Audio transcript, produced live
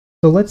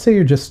So let's say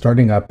you're just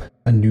starting up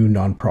a new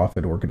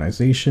nonprofit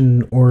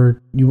organization,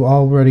 or you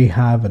already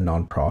have a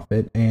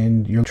nonprofit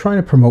and you're trying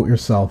to promote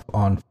yourself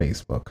on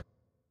Facebook.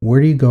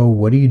 Where do you go?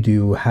 What do you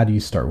do? How do you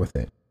start with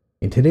it?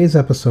 In today's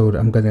episode,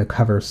 I'm going to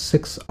cover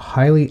 6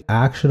 highly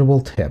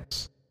actionable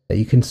tips that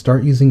you can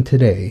start using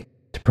today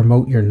to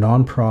promote your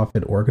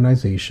nonprofit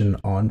organization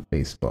on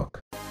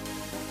Facebook.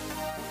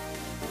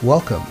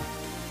 Welcome.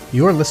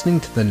 You're listening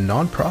to the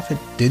Nonprofit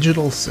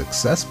Digital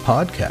Success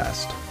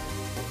Podcast.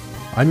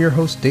 I'm your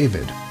host,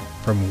 David,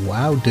 from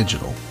Wow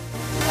Digital.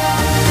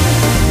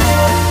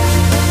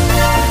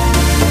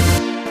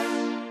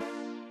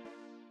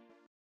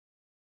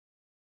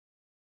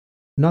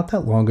 Not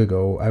that long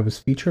ago, I was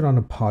featured on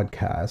a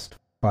podcast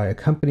by a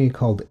company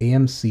called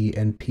AMC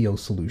NPO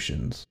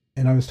Solutions,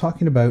 and I was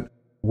talking about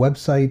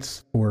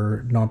websites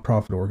for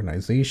nonprofit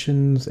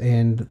organizations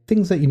and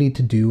things that you need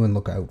to do and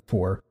look out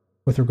for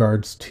with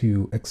regards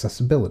to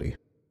accessibility.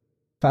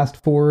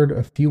 Fast forward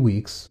a few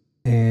weeks,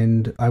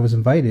 and I was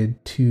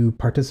invited to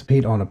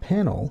participate on a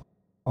panel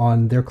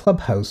on their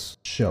Clubhouse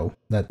show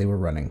that they were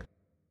running.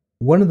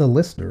 One of the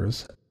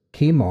listeners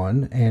came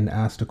on and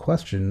asked a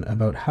question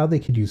about how they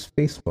could use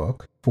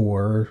Facebook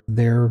for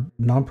their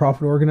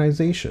nonprofit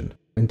organization.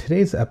 In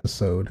today's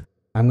episode,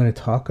 I'm going to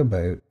talk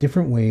about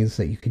different ways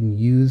that you can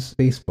use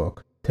Facebook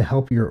to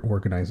help your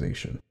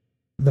organization.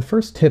 The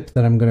first tip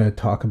that I'm going to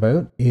talk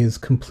about is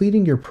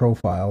completing your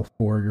profile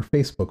for your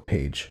Facebook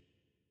page.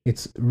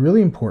 It's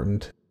really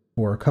important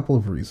for a couple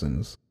of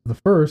reasons. The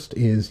first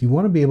is you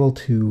want to be able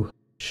to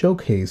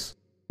showcase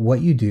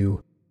what you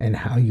do and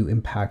how you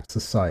impact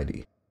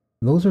society.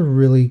 Those are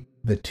really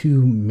the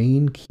two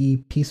main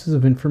key pieces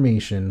of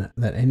information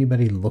that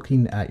anybody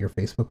looking at your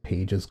Facebook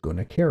page is going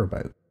to care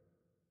about.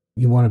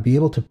 You want to be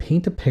able to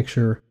paint a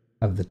picture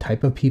of the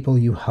type of people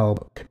you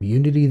help,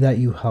 community that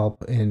you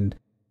help, and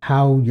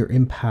how your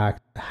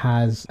impact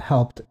has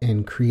helped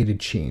and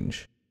created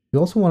change. You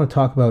also want to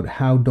talk about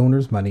how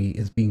donors' money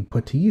is being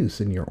put to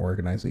use in your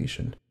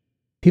organization.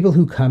 People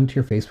who come to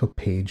your Facebook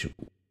page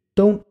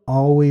don't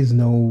always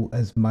know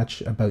as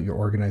much about your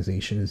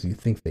organization as you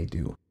think they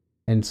do,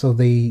 and so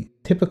they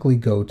typically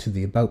go to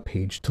the About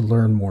page to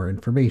learn more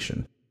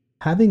information.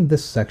 Having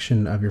this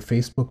section of your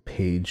Facebook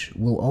page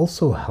will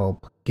also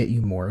help get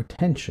you more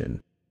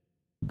attention.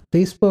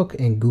 Facebook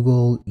and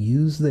Google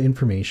use the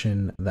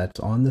information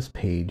that's on this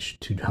page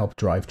to help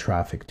drive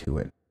traffic to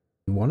it.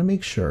 You want to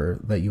make sure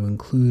that you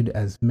include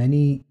as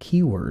many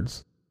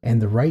keywords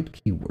and the right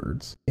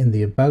keywords in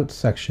the About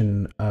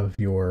section of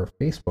your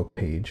Facebook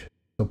page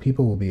so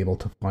people will be able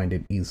to find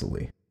it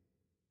easily.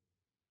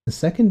 The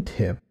second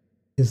tip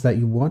is that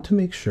you want to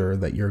make sure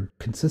that you're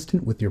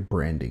consistent with your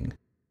branding.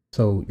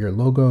 So your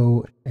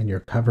logo and your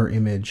cover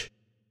image,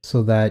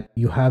 so that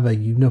you have a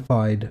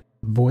unified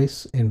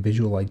voice and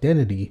visual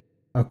identity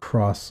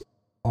across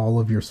all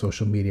of your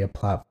social media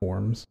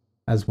platforms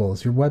as well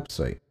as your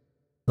website.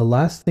 The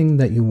last thing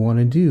that you want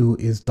to do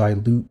is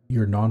dilute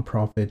your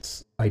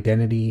nonprofit's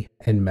identity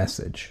and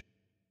message.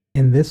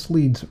 And this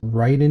leads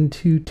right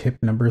into tip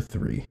number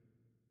 3,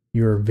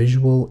 your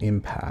visual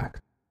impact.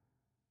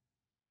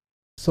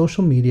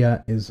 Social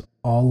media is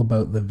all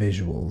about the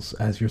visuals.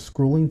 As you're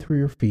scrolling through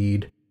your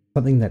feed,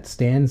 something that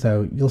stands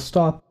out, you'll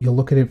stop, you'll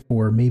look at it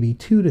for maybe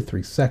 2 to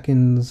 3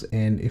 seconds,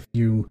 and if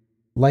you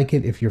like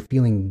it, if you're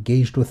feeling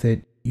engaged with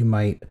it, you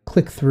might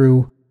click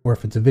through. Or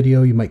if it's a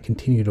video, you might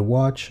continue to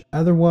watch.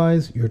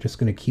 Otherwise, you're just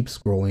going to keep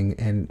scrolling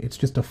and it's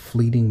just a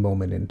fleeting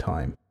moment in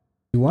time.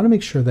 You want to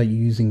make sure that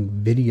you're using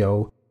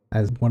video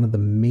as one of the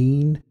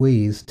main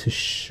ways to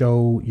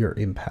show your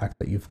impact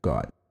that you've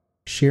got.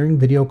 Sharing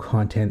video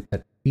content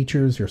that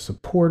features your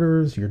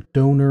supporters, your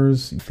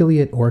donors,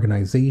 affiliate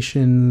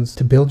organizations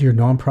to build your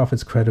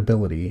nonprofit's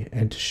credibility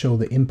and to show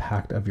the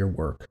impact of your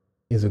work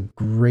is a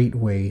great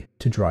way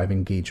to drive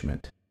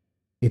engagement.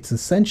 It's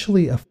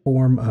essentially a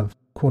form of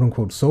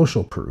quote-unquote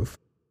social proof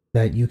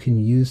that you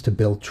can use to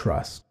build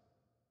trust.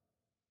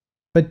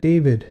 But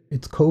David,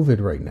 it's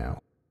COVID right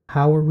now.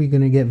 How are we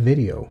going to get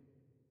video?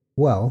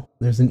 Well,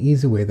 there's an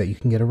easy way that you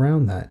can get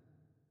around that.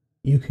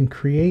 You can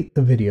create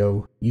the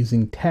video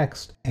using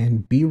text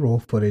and B-roll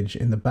footage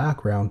in the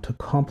background to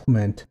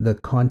complement the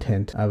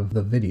content of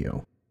the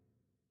video.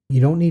 You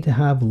don't need to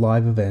have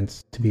live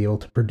events to be able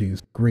to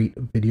produce great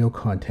video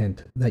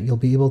content that you'll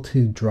be able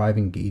to drive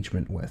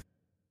engagement with.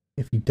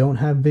 If you don't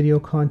have video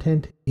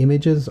content,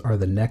 images are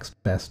the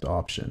next best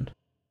option.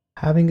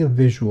 Having a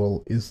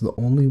visual is the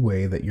only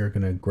way that you're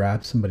going to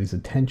grab somebody's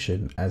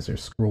attention as they're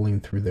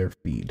scrolling through their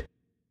feed.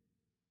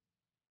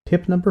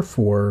 Tip number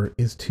 4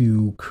 is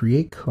to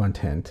create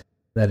content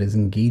that is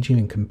engaging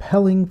and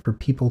compelling for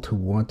people to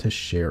want to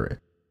share it.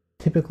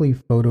 Typically,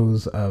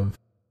 photos of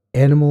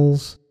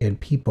animals and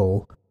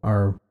people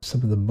are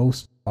some of the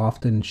most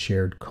often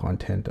shared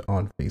content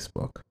on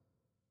Facebook.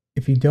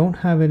 If you don't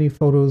have any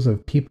photos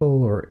of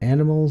people or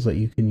animals that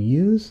you can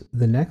use,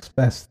 the next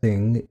best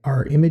thing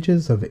are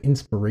images of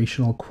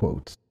inspirational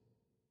quotes.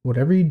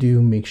 Whatever you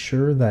do, make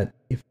sure that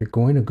if you're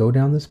going to go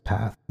down this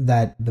path,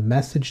 that the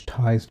message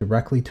ties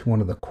directly to one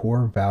of the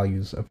core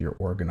values of your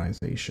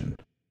organization.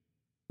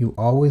 you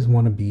always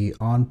want to be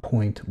on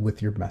point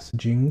with your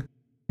messaging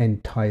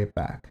and tie it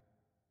back.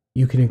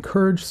 You can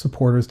encourage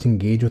supporters to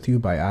engage with you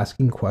by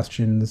asking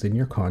questions in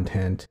your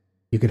content.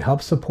 You could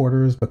help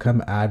supporters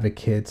become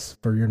advocates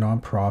for your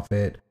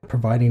nonprofit.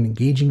 Providing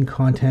engaging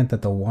content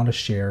that they'll want to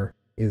share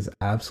is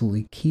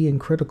absolutely key and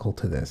critical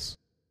to this.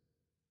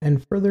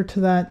 And further to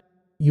that,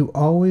 you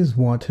always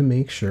want to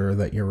make sure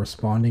that you're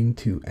responding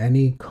to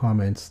any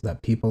comments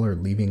that people are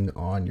leaving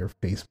on your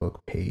Facebook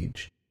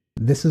page.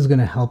 This is going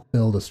to help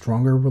build a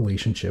stronger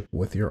relationship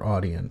with your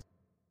audience.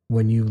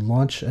 When you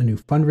launch a new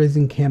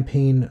fundraising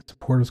campaign,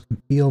 supporters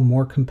can feel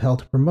more compelled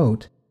to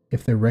promote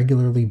if they're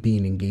regularly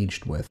being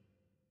engaged with.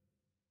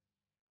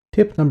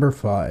 Tip number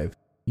 5,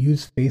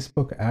 use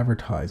Facebook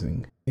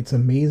advertising. It's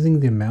amazing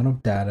the amount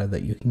of data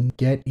that you can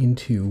get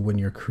into when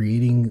you're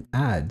creating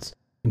ads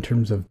in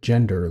terms of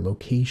gender,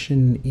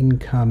 location,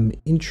 income,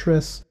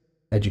 interests,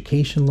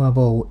 education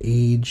level,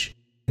 age,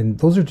 and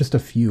those are just a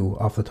few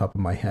off the top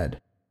of my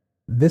head.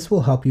 This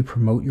will help you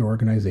promote your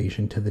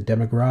organization to the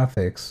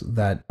demographics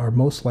that are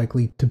most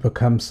likely to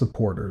become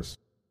supporters.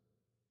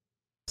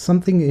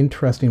 Something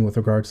interesting with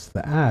regards to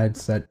the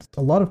ads that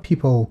a lot of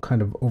people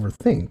kind of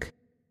overthink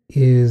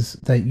is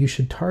that you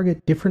should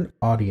target different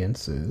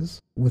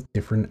audiences with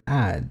different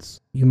ads.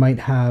 You might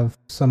have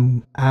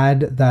some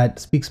ad that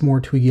speaks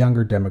more to a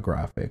younger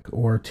demographic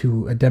or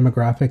to a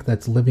demographic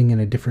that's living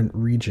in a different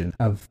region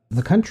of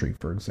the country,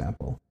 for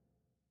example.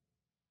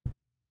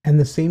 And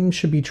the same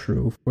should be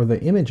true for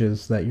the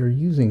images that you're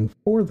using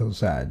for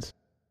those ads.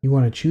 You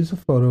want to choose a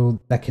photo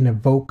that can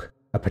evoke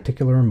a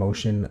particular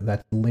emotion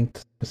that's linked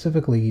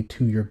specifically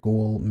to your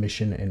goal,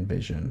 mission, and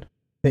vision.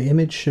 The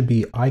image should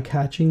be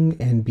eye-catching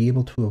and be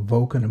able to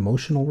evoke an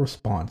emotional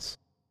response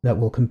that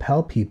will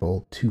compel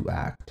people to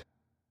act.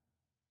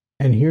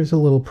 And here's a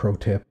little pro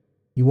tip.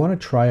 You want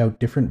to try out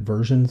different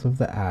versions of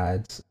the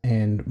ads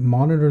and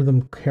monitor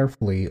them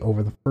carefully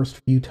over the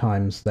first few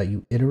times that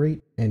you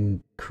iterate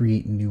and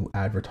create new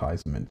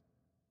advertisements.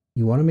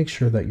 You want to make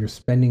sure that you're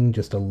spending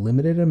just a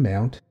limited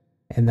amount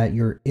and that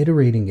you're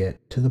iterating it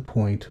to the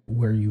point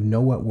where you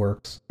know what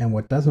works and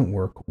what doesn't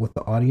work with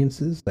the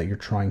audiences that you're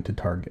trying to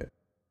target.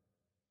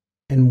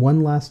 And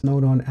one last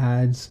note on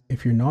ads,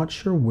 if you're not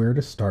sure where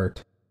to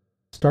start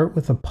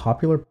with a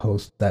popular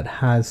post that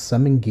has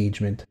some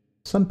engagement,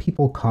 some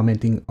people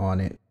commenting on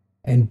it,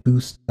 and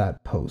boost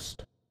that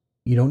post.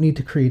 You don't need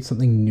to create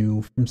something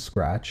new from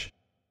scratch.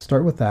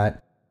 Start with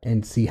that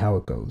and see how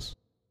it goes.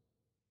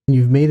 And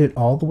you've made it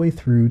all the way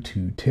through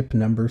to tip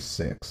number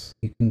 6.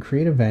 You can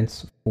create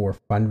events for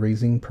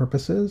fundraising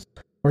purposes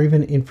or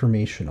even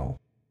informational.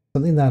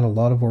 Something that a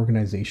lot of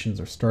organizations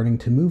are starting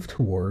to move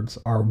towards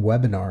are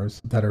webinars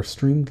that are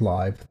streamed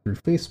live through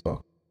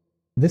Facebook.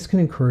 This can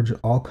encourage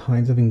all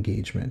kinds of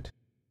engagement.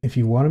 If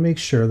you want to make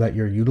sure that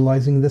you're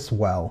utilizing this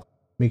well,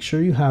 make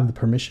sure you have the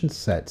permissions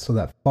set so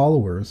that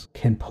followers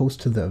can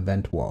post to the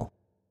event wall.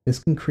 This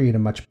can create a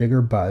much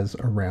bigger buzz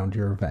around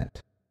your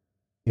event.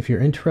 If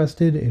you're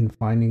interested in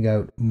finding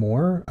out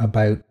more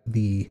about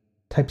the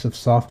types of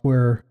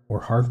software or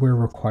hardware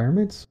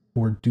requirements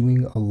for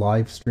doing a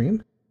live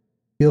stream,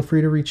 feel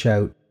free to reach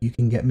out. You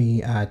can get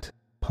me at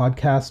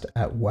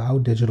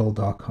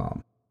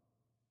podcast@wowdigital.com.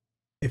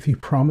 If you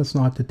promise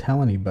not to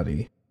tell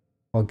anybody,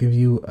 I'll give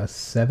you a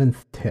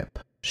 7th tip.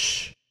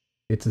 Shh,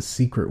 it's a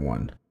secret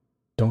one.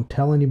 Don't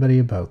tell anybody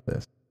about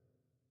this.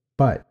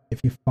 But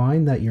if you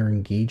find that your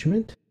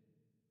engagement,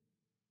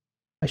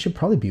 I should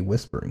probably be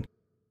whispering.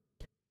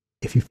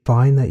 If you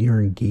find that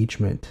your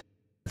engagement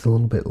is a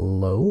little bit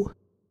low,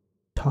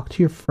 talk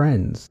to your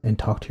friends and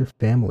talk to your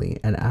family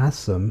and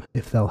ask them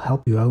if they'll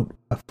help you out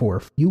for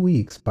a few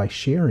weeks by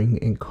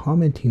sharing and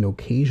commenting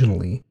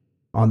occasionally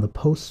on the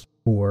posts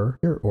for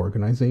your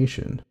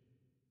organization.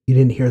 You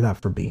didn't hear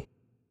that from me.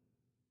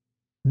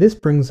 This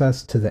brings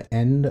us to the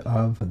end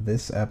of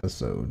this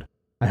episode.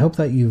 I hope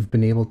that you've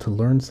been able to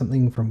learn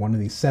something from one of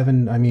these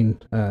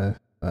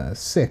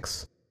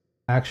 6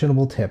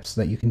 actionable tips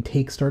that you can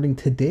take starting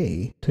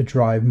today to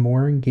drive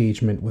more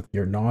engagement with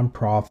your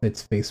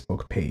nonprofit's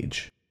Facebook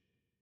page.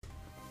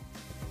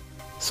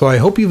 So I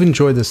hope you've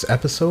enjoyed this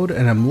episode,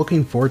 and I'm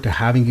looking forward to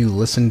having you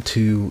listen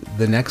to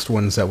the next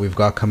ones that we've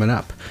got coming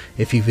up.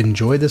 If you've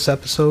enjoyed this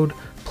episode,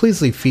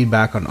 please leave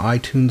feedback on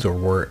iTunes or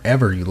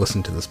wherever you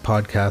listen to this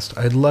podcast.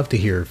 I'd love to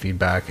hear your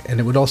feedback, and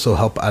it would also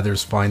help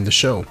others find the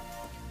show.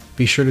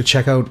 Be sure to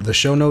check out the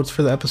show notes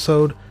for the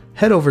episode.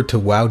 Head over to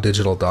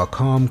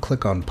wowdigital.com,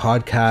 click on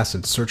podcasts,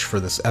 and search for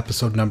this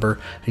episode number,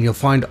 and you'll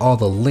find all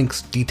the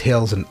links,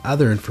 details, and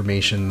other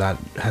information that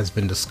has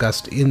been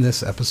discussed in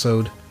this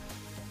episode.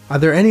 Are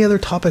there any other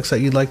topics that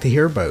you'd like to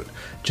hear about?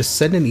 Just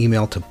send an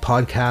email to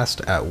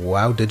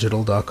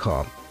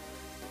podcast@wowdigital.com.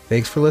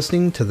 Thanks for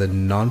listening to the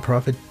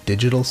Nonprofit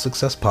Digital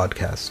Success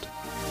Podcast.